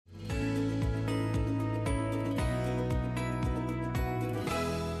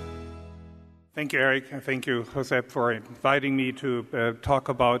Thank you, Eric. Thank you, Josep, for inviting me to talk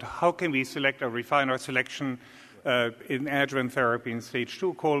about how can we select or refine our selection in adjuvant therapy in stage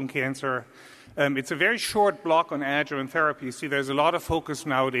 2 colon cancer. It's a very short block on adjuvant therapy. You see, there's a lot of focus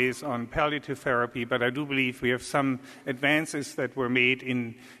nowadays on palliative therapy, but I do believe we have some advances that were made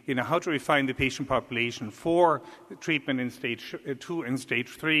in how to refine the patient population for treatment in stage 2 and stage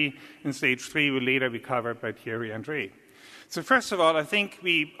 3. In stage 3 will later be covered by Thierry André. So first of all, I think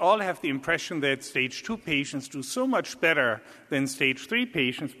we all have the impression that stage 2 patients do so much better than stage 3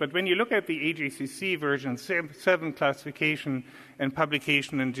 patients, but when you look at the AJCC version 7 classification and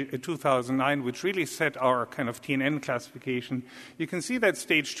publication in 2009, which really set our kind of TNN classification, you can see that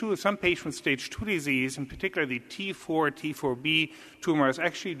stage 2, some patients with stage 2 disease, in particular the T4, T4B tumors,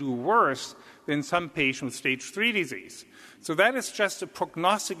 actually do worse than some patients with stage 3 disease. So that is just a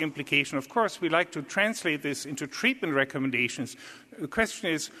prognostic implication. Of course, we like to translate this into treatment recommendations. The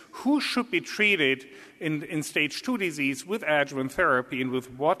question is, who should be treated in stage 2 disease with adjuvant therapy and with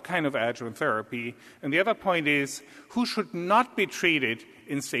what kind of adjuvant therapy? And the other point is, who should not be treated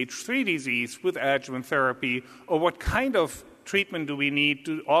in stage 3 disease with adjuvant therapy, or what kind of treatment do we need?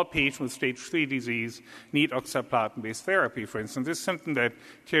 Do all patients with stage 3 disease need oxaliplatin-based therapy, for instance? This is something that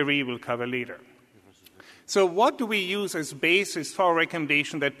Thierry will cover later. So what do we use as basis for our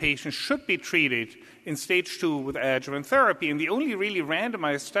recommendation that patients should be treated in stage 2 with adjuvant therapy? And the only really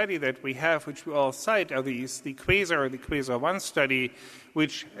randomized study that we have, which we all cite, are the QUASAR or the QUASAR-1 study,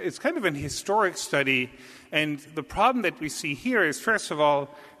 which is kind of an historic study. And the problem that we see here is, first of all,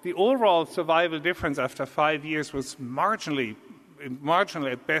 the overall survival difference after 5 years was marginal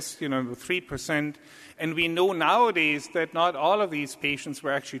at best, 3%. And we know nowadays that not all of these patients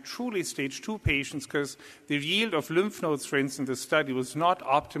were actually truly stage 2 patients, because the yield of lymph nodes, for instance, in the study was not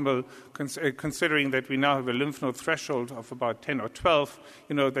optimal, considering that we now have a lymph node threshold of about 10 or 12,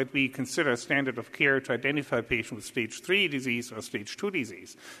 that we consider standard of care to identify patients with stage 3 disease or stage 2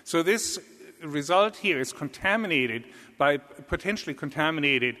 disease. So this result here is potentially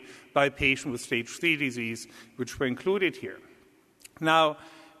contaminated by patients with stage 3 disease, which were included here. Now,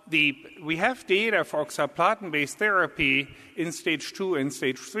 we have data for oxaliplatin-based therapy in stage 2 and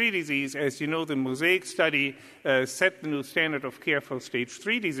stage 3 disease. As you know, the MOSAIC study set the new standard of care for stage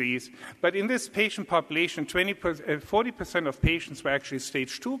 3 disease. But in this patient population, 40% of patients were actually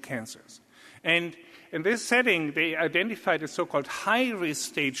stage 2 cancers. And in this setting, they identified the so-called high-risk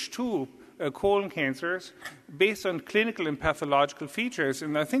stage 2 colon cancers based on clinical and pathological features.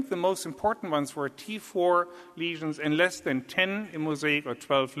 And I think the most important ones were T4 lesions and less than 10 in MOSAIC or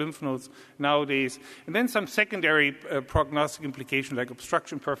 12 lymph nodes nowadays. And then some secondary prognostic implications like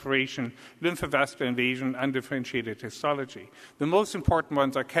obstruction, perforation, lymphovascular invasion, undifferentiated histology. The most important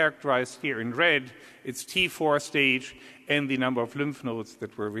ones are characterized here in red. It's T4 stage and the number of lymph nodes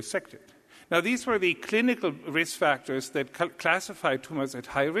that were resected. Now, these were the clinical risk factors that classify tumors at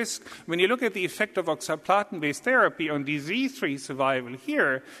high risk. When you look at the effect of oxaliplatin-based therapy on disease-free survival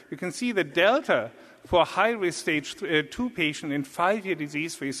here, you can see the delta for a high-risk stage 2 patient in 5-year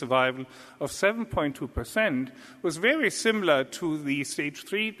disease-free survival of 7.2% was very similar to the stage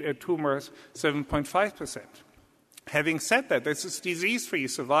 3 tumors, 7.5%. Having said that, this is disease-free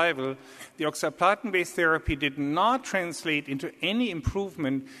survival. The oxaliplatin-based therapy did not translate into any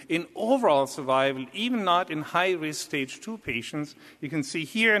improvement in overall survival, even not in high-risk stage 2 patients. You can see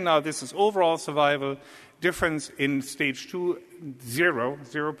here now this is overall survival, difference in stage 2,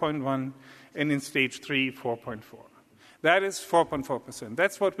 0.1, and in stage 3, 4.4. That is 4.4%.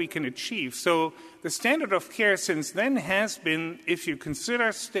 That's what we can achieve. So the standard of care since then has been, if you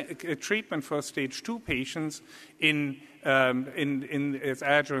consider treatment for stage 2 patients in as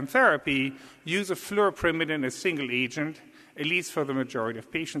adjuvant therapy, use a fluoropyrimidine as single agent, at least for the majority of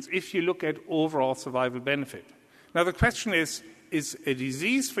patients, if you look at overall survival benefit. Now the question is a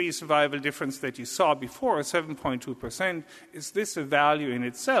disease-free survival difference that you saw before, 7.2%, is this a value in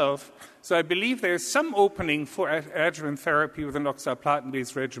itself? So I believe there's some opening for adjuvant therapy with an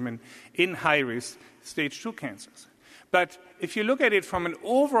oxaliplatin-based regimen in high-risk stage 2 cancers. But if you look at it from an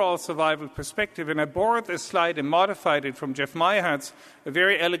overall survival perspective, and I borrowed this slide and modified it from Jeff Meyert's a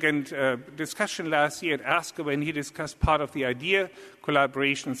very elegant discussion last year at ASCO when he discussed part of the IDEA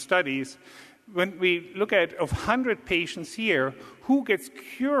collaboration studies. When we look at of 100 patients here, who gets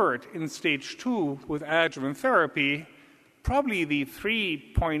cured in stage 2 with adjuvant therapy, probably the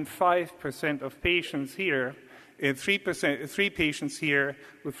 3.5% of patients here, 3 patients here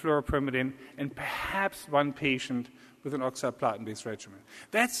with fluoropyrimidine, and perhaps 1 patient with an oxaliplatin-based regimen.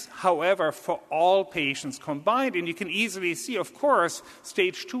 That's, however, for all patients combined, and you can easily see, of course,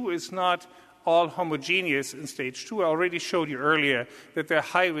 stage 2 is not all homogeneous in stage 2. I already showed you earlier that there are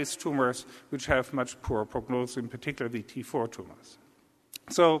high-risk tumors which have much poorer prognosis, in particular the T4 tumors.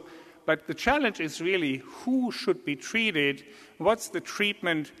 But the challenge is really who should be treated, what's the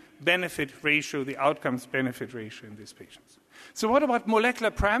treatment benefit ratio, the outcomes benefit ratio in these patients. So what about molecular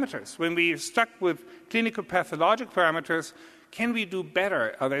parameters? When we stuck with clinical pathologic parameters, can we do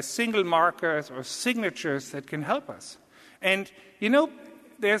better? Are there single markers or signatures that can help us? And,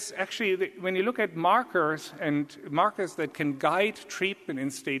 there's actually, when you look at markers and markers that can guide treatment in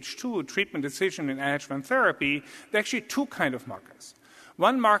stage 2, treatment decision in adjuvant therapy, there are actually two kinds of markers.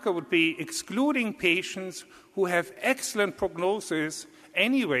 One marker would be excluding patients who have excellent prognosis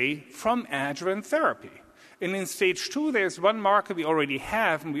anyway from adjuvant therapy. And in stage 2, there's one marker we already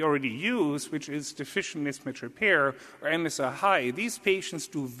have and we already use, which is deficient mismatch repair, or MSR high. These patients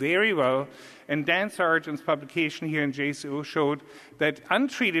do very well, and Dan Sargent's publication here in JCO showed that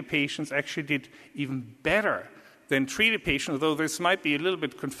untreated patients actually did even better than treated patients, although this might be a little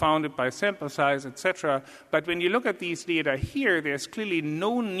bit confounded by sample size, etc. But when you look at these data here, there's clearly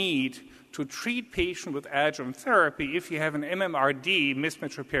no need to treat patients with adjuvant therapy if you have an MMRD,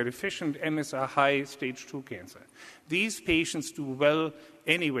 mismatch repair deficient, MSR high stage 2 cancer. These patients do well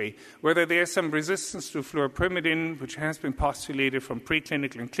anyway. Whether there's some resistance to fluoropyrimidine, which has been postulated from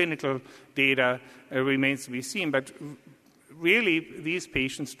preclinical and clinical data, remains to be seen. But really, these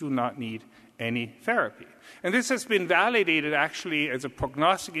patients do not need any therapy. And this has been validated actually as a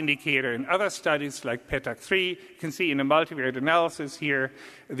prognostic indicator in other studies like PETAC3. You can see in a multivariate analysis here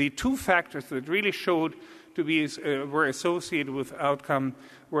the two factors that really showed to be were associated with outcome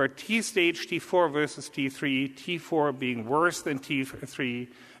were T-stage T4 versus T3, T4 being worse than T3,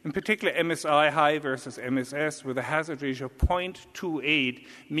 in particular MSI high versus MSS with a hazard ratio of 0.28,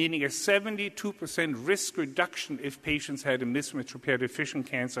 meaning a 72% risk reduction if patients had a mismatch repair deficient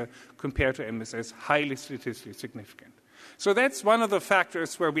cancer compared to MSS, highly statistically significant. So that's one of the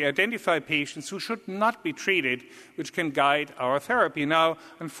factors where we identify patients who should not be treated, which can guide our therapy. Now,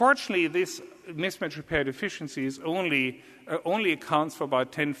 unfortunately, this mismatch repair deficiency is only accounts for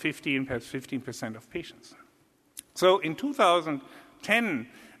about 10, 15, perhaps 15% of patients. So in 2010,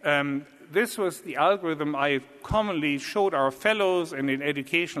 this was the algorithm I commonly showed our fellows and in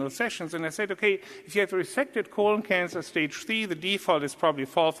educational sessions. And I said, okay, if you have resected colon cancer stage 3, the default is probably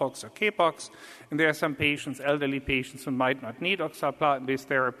FOLFOX or CAPOX. And there are some patients, elderly patients, who might not need oxaliplatin-based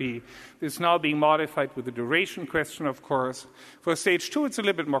therapy. This is now being modified with the duration question, of course. For stage 2, it's a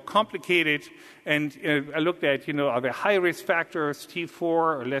little bit more complicated. And I looked at, are there high-risk factors, T4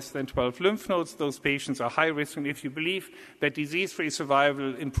 or less than 12 lymph nodes? Those patients are high risk. And if you believe that disease-free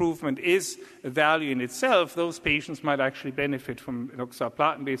survival improvement is a value in itself, those patients might actually benefit from an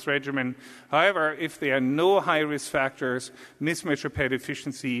oxaliplatin-based regimen. However, if there are no high-risk factors, mismatch repair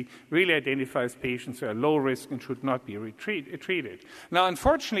deficiency really identifies patients who are low risk and should not be treated. Now,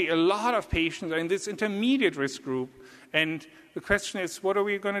 unfortunately, a lot of patients are in this intermediate risk group, and the question is, what are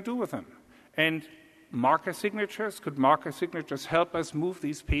we going to do with them? And marker signatures, could marker signatures help us move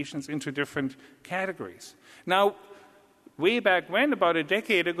these patients into different categories? Now, way back when, about a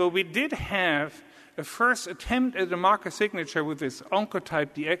decade ago, we did have a first attempt at a marker signature with this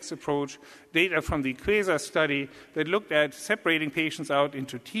Oncotype DX approach, data from the QUASAR study that looked at separating patients out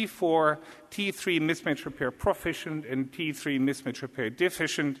into T4, T3 mismatch repair proficient, and T3 mismatch repair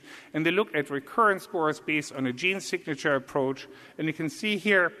deficient. And they looked at recurrence scores based on a gene signature approach. And you can see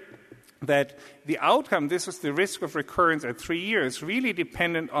here that the outcome, this is the risk of recurrence at 3 years, really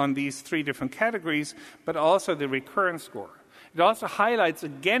dependent on these three different categories, but also the recurrence score. It also highlights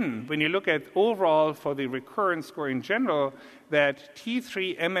again, when you look at overall for the recurrence score in general, that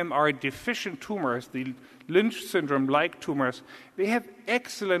T3 MMR deficient tumors, the Lynch syndrome-like tumors, they have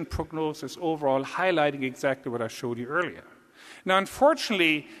excellent prognosis overall, highlighting exactly what I showed you earlier. Now,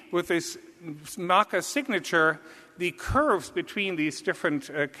 unfortunately, with this marker signature, the curves between these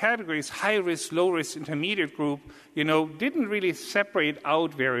different categories, high risk, low risk, intermediate group, didn't really separate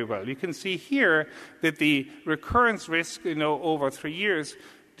out very well. You can see here that the recurrence risk, over 3 years,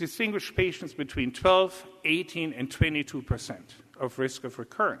 distinguished patients between 12, 18, and 22% of risk of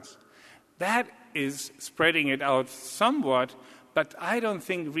recurrence. That is spreading it out somewhat, but I don't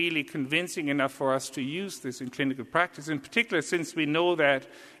think really convincing enough for us to use this in clinical practice, in particular since we know that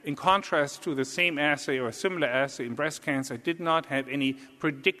in contrast to the same assay or a similar assay in breast cancer, it did not have any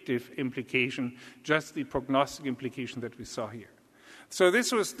predictive implication, just the prognostic implication that we saw here. So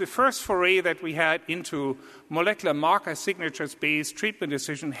this was the first foray that we had into molecular marker signatures-based treatment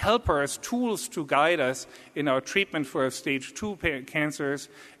decision helpers, tools to guide us in our treatment for stage 2 cancers.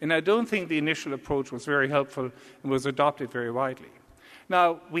 And I don't think the initial approach was very helpful and was adopted very widely.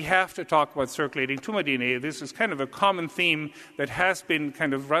 Now, we have to talk about circulating tumor DNA. This is kind of a common theme that has been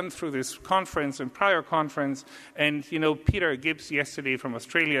kind of run through this conference and prior conference. And, Peter Gibbs yesterday from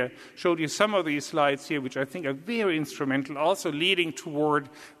Australia showed you some of these slides here, which I think are very instrumental, also leading toward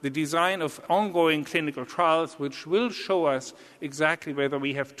the design of ongoing clinical trials, which will show us exactly whether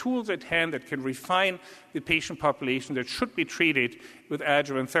we have tools at hand that can refine the patient population that should be treated with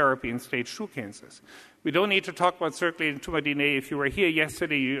adjuvant therapy in stage 2 cancers. We don't need to talk about circulating tumor DNA. If you were here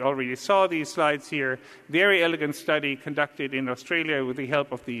yesterday, you already saw these slides here. Very elegant study conducted in Australia with the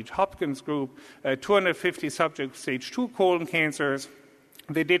help of the Hopkins group, 250 subjects, stage 2 colon cancers.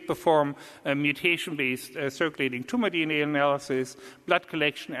 They did perform a mutation-based circulating tumor DNA analysis, blood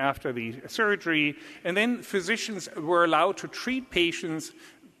collection after the surgery, and then physicians were allowed to treat patients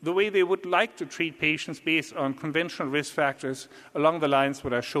the way they would like to treat patients based on conventional risk factors along the lines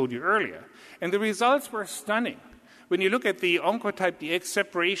what I showed you earlier. And the results were stunning. When you look at the Oncotype DX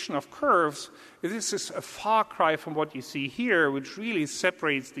separation of curves, this is a far cry from what you see here, which really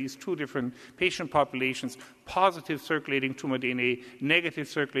separates these two different patient populations, positive circulating tumor DNA, negative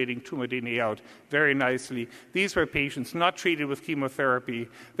circulating tumor DNA out very nicely. These were patients not treated with chemotherapy.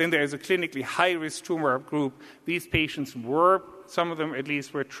 Then there's a clinically high-risk tumor group. These patients were, some of them at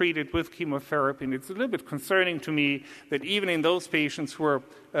least, were treated with chemotherapy. And it's a little bit concerning to me that even in those patients who were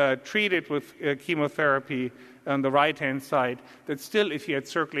treated with chemotherapy on the right-hand side, that still, if you had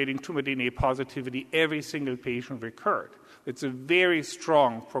circulating tumor DNA positivity, every single patient recurred. It's a very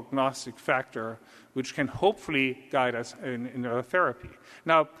strong prognostic factor which can hopefully guide us in our therapy.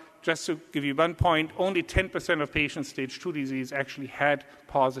 Now, just to give you one point, only 10% of patients stage 2 disease actually had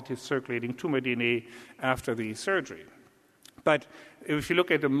positive circulating tumor DNA after the surgery. But if you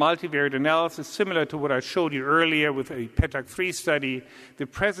look at the multivariate analysis, similar to what I showed you earlier with a PETAC3 study, the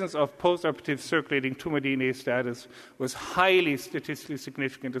presence of postoperative circulating tumor DNA status was highly statistically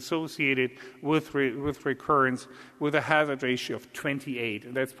significant, associated with recurrence with a hazard ratio of 28.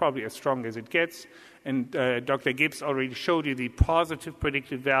 And that's probably as strong as it gets. And Dr. Gibbs already showed you the positive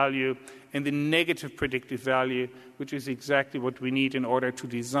predictive value and the negative predictive value, which is exactly what we need in order to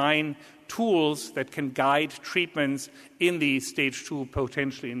design tools that can guide treatments in the stage 2,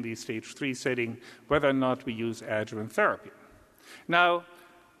 potentially in the stage 3 setting, whether or not we use adjuvant therapy. Now,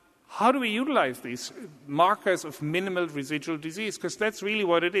 how do we utilize these markers of minimal residual disease? Because that's really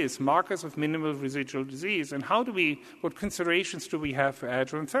what it is, markers of minimal residual disease. And what considerations do we have for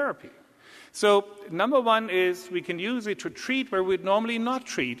adjuvant therapy? So number one is we can use it to treat where we'd normally not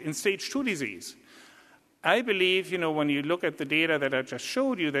treat in stage 2 disease. I believe, when you look at the data that I just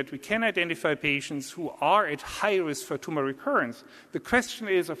showed you, that we can identify patients who are at high risk for tumor recurrence. The question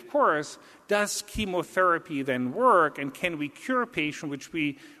is, of course, does chemotherapy then work, and can we cure patients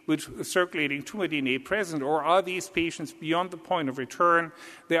with circulating tumor DNA present, or are these patients beyond the point of return?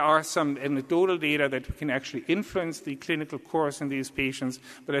 There are some anecdotal data that we can actually influence the clinical course in these patients,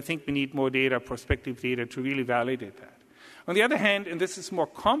 but I think we need more data, prospective data, to really validate that. On the other hand, and this is more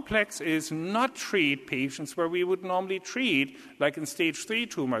complex, is not treat patients where we would normally treat, like in stage 3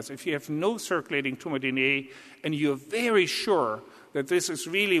 tumors. If you have no circulating tumor DNA and you're very sure that this is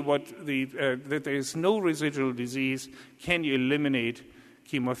really that there is no residual disease, can you eliminate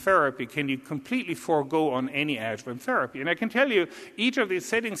chemotherapy? Can you completely forego on any adjuvant therapy? And I can tell you, each of these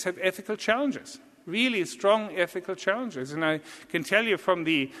settings have ethical challenges. Really strong ethical challenges. And I can tell you from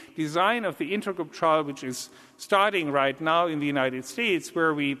the design of the intergroup trial, which is starting right now in the United States,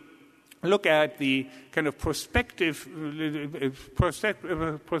 where we look at the kind of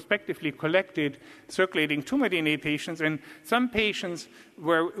prospectively collected circulating tumor DNA patients, and some patients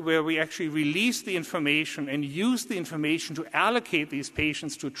where we actually release the information and use the information to allocate these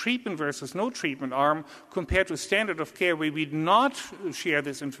patients to treatment versus no treatment arm, compared to standard of care where we not share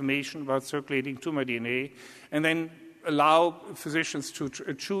this information about circulating tumor DNA, and then allow physicians to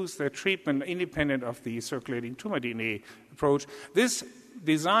choose their treatment independent of the circulating tumor DNA approach. This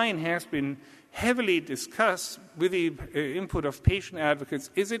design has been heavily discussed with the input of patient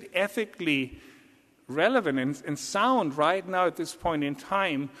advocates. Is it ethically relevant and sound right now at this point in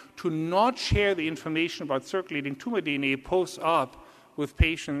time to not share the information about circulating tumor DNA post-op with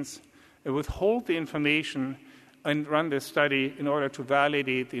patients, withhold the information, and run this study in order to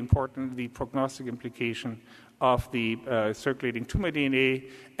validate the prognostic implication of the circulating tumor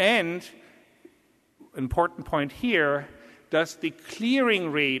DNA? And important point here, does the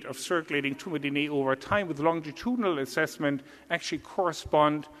clearing rate of circulating tumor DNA over time with longitudinal assessment actually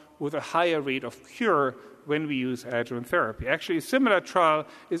correspond with a higher rate of cure when we use adjuvant therapy? Actually, a similar trial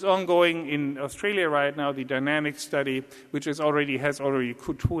is ongoing in Australia right now, the Dynamic study, which has already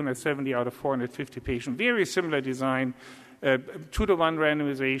 270 out of 450 patients. Very similar design. 2-to-1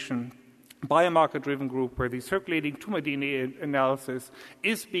 randomization, biomarker-driven group where the circulating tumor DNA analysis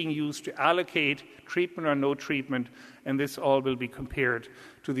is being used to allocate treatment or no treatment, and this all will be compared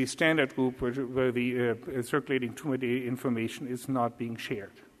to the standard group where the circulating tumor DNA information is not being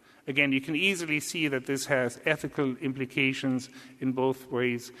shared. Again, you can easily see that this has ethical implications in both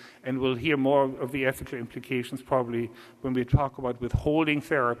ways, and we'll hear more of the ethical implications probably when we talk about withholding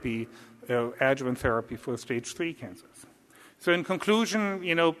therapy, adjuvant therapy for stage 3 cancers. So in conclusion,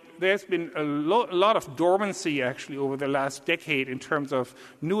 there's been a lot of dormancy actually over the last decade in terms of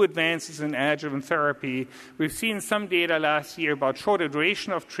new advances in adjuvant therapy. We've seen some data last year about shorter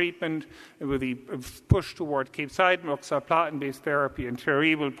duration of treatment with the push toward capecitabine, oxaliplatin-based therapy, and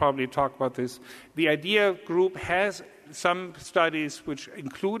Thierry will probably talk about this. The IDEA group has some studies which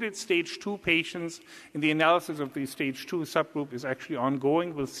included stage 2 patients, and the analysis of the stage 2 subgroup is actually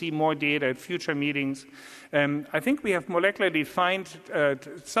ongoing. We'll see more data at future meetings. I think we have molecularly defined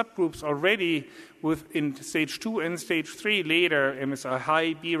subgroups already within stage 2 and stage 3 later, MSI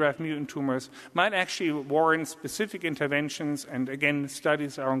high BRAF mutant tumors might actually warrant specific interventions, and again,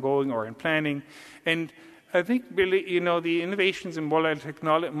 studies are ongoing or in planning. And I think really, the innovations in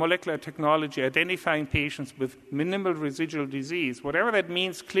molecular technology, identifying patients with minimal residual disease, whatever that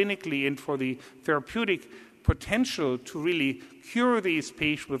means clinically and for the therapeutic potential to really cure these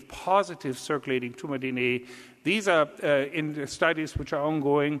patients with positive circulating tumor DNA, these are in the studies which are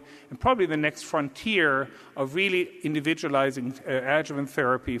ongoing and probably the next frontier of really individualizing adjuvant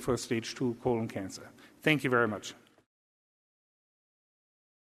therapy for stage 2 colon cancer. Thank you very much.